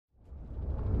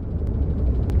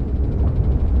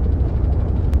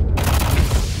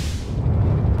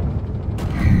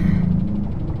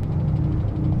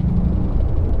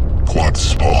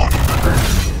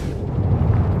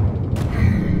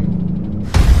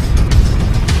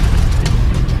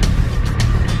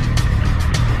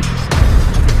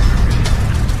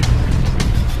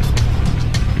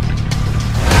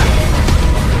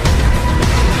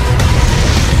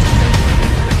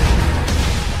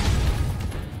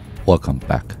Welcome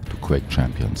back to Quake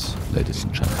Champions, ladies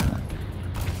and gentlemen.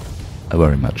 A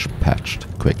very much patched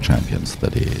Quake Champions,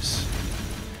 that is.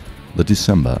 The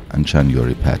December and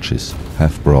January patches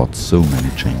have brought so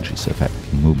many changes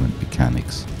affecting movement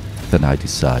mechanics that I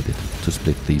decided to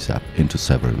split these up into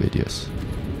several videos.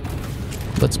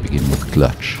 Let's begin with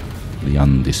Clutch, the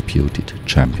undisputed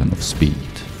champion of speed.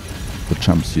 The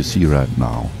jumps you see right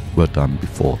now were done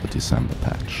before the December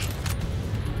patch.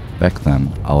 Back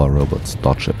then, our robot's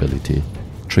dodge ability,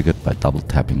 triggered by double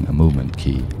tapping a movement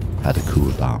key, had a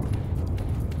cooldown.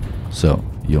 So,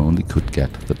 you only could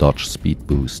get the dodge speed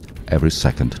boost every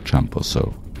second jump or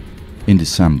so. In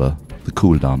December, the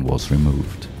cooldown was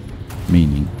removed,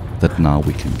 meaning that now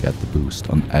we can get the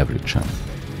boost on every jump.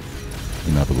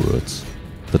 In other words,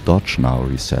 the dodge now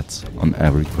resets on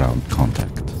every ground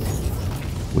contact,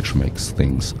 which makes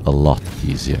things a lot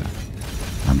easier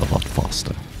and a lot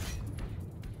faster.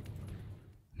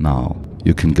 Now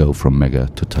you can go from mega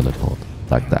to teleport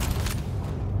like that.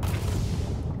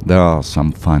 There are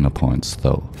some finer points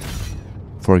though.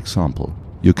 For example,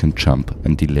 you can jump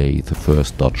and delay the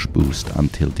first dodge boost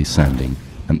until descending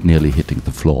and nearly hitting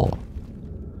the floor.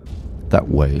 That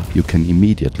way you can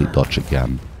immediately dodge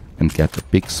again and get a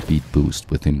big speed boost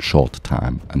within short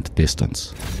time and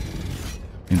distance.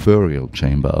 In Burial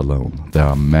Chamber alone, there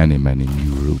are many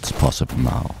new routes possible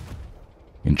now.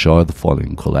 Enjoy the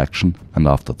following collection, and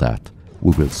after that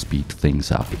we will speed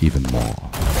things up even more.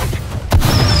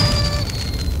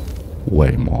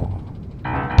 Way more.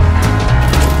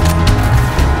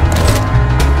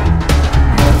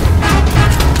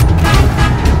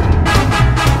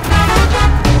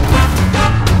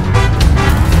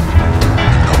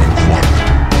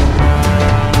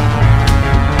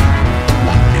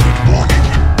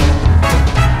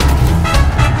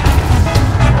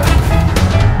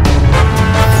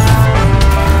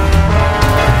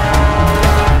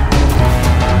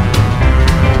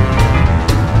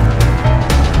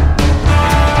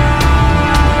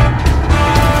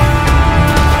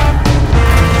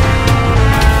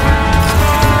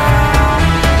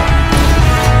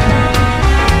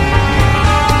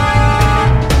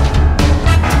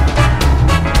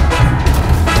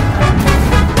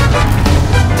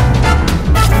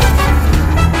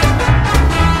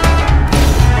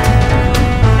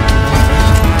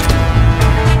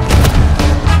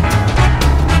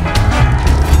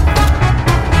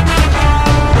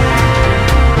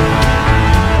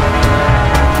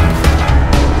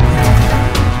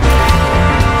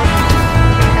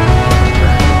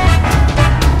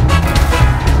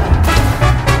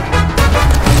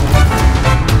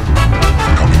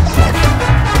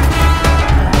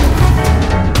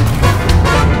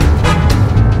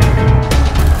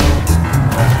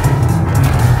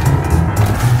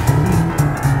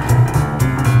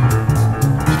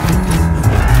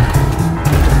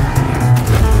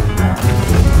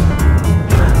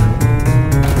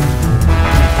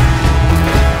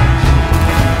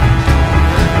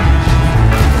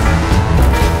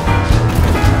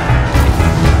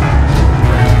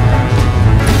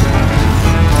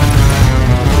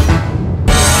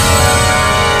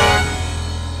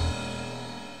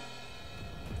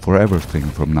 For everything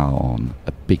from now on,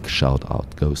 a big shout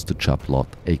out goes to Chaplot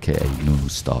aka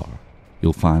NooStar.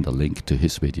 You'll find a link to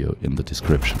his video in the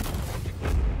description.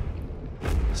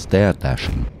 Stair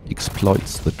dashing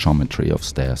exploits the geometry of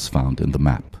stairs found in the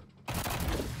map.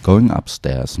 Going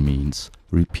upstairs means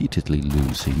repeatedly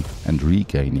losing and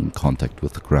regaining contact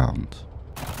with the ground.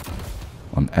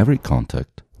 On every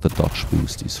contact, the dodge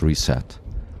boost is reset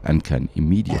and can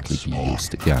immediately be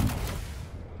used again.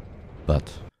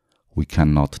 But we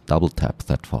cannot double tap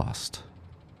that fast.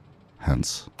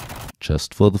 Hence,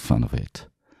 just for the fun of it,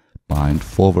 bind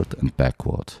forward and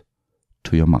backward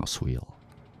to your mouse wheel.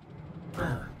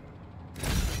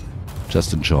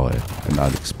 Just enjoy, and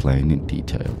I'll explain in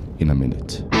detail in a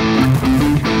minute.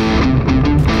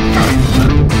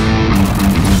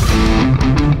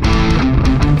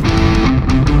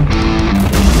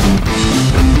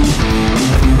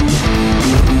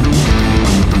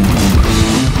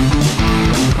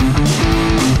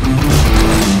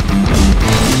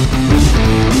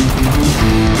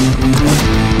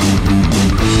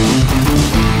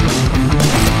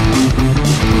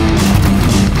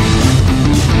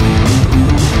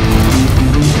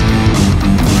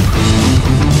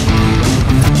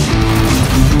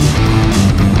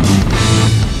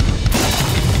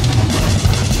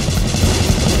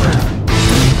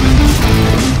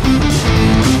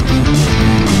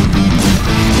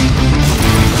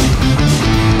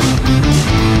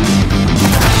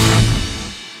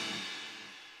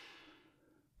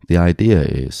 The idea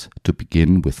is to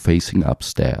begin with facing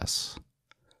upstairs.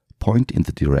 point in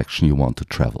the direction you want to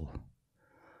travel.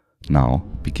 Now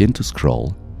begin to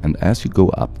scroll, and as you go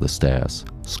up the stairs,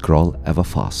 scroll ever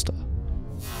faster.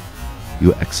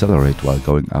 You accelerate while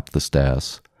going up the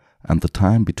stairs, and the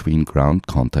time between ground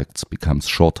contacts becomes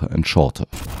shorter and shorter.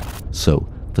 So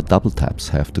the double taps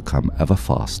have to come ever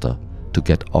faster to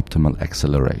get optimal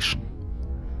acceleration.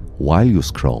 While you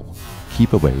scroll,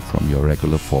 keep away from your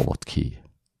regular forward key.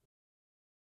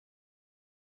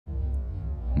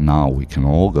 Now we can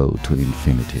all go to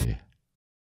infinity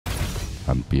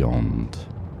and beyond.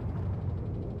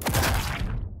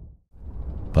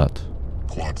 But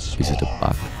is it a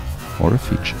bug or a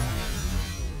feature?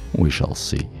 We shall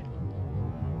see.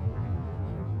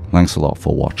 Thanks a lot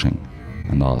for watching,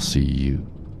 and I'll see you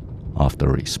after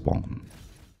respawn.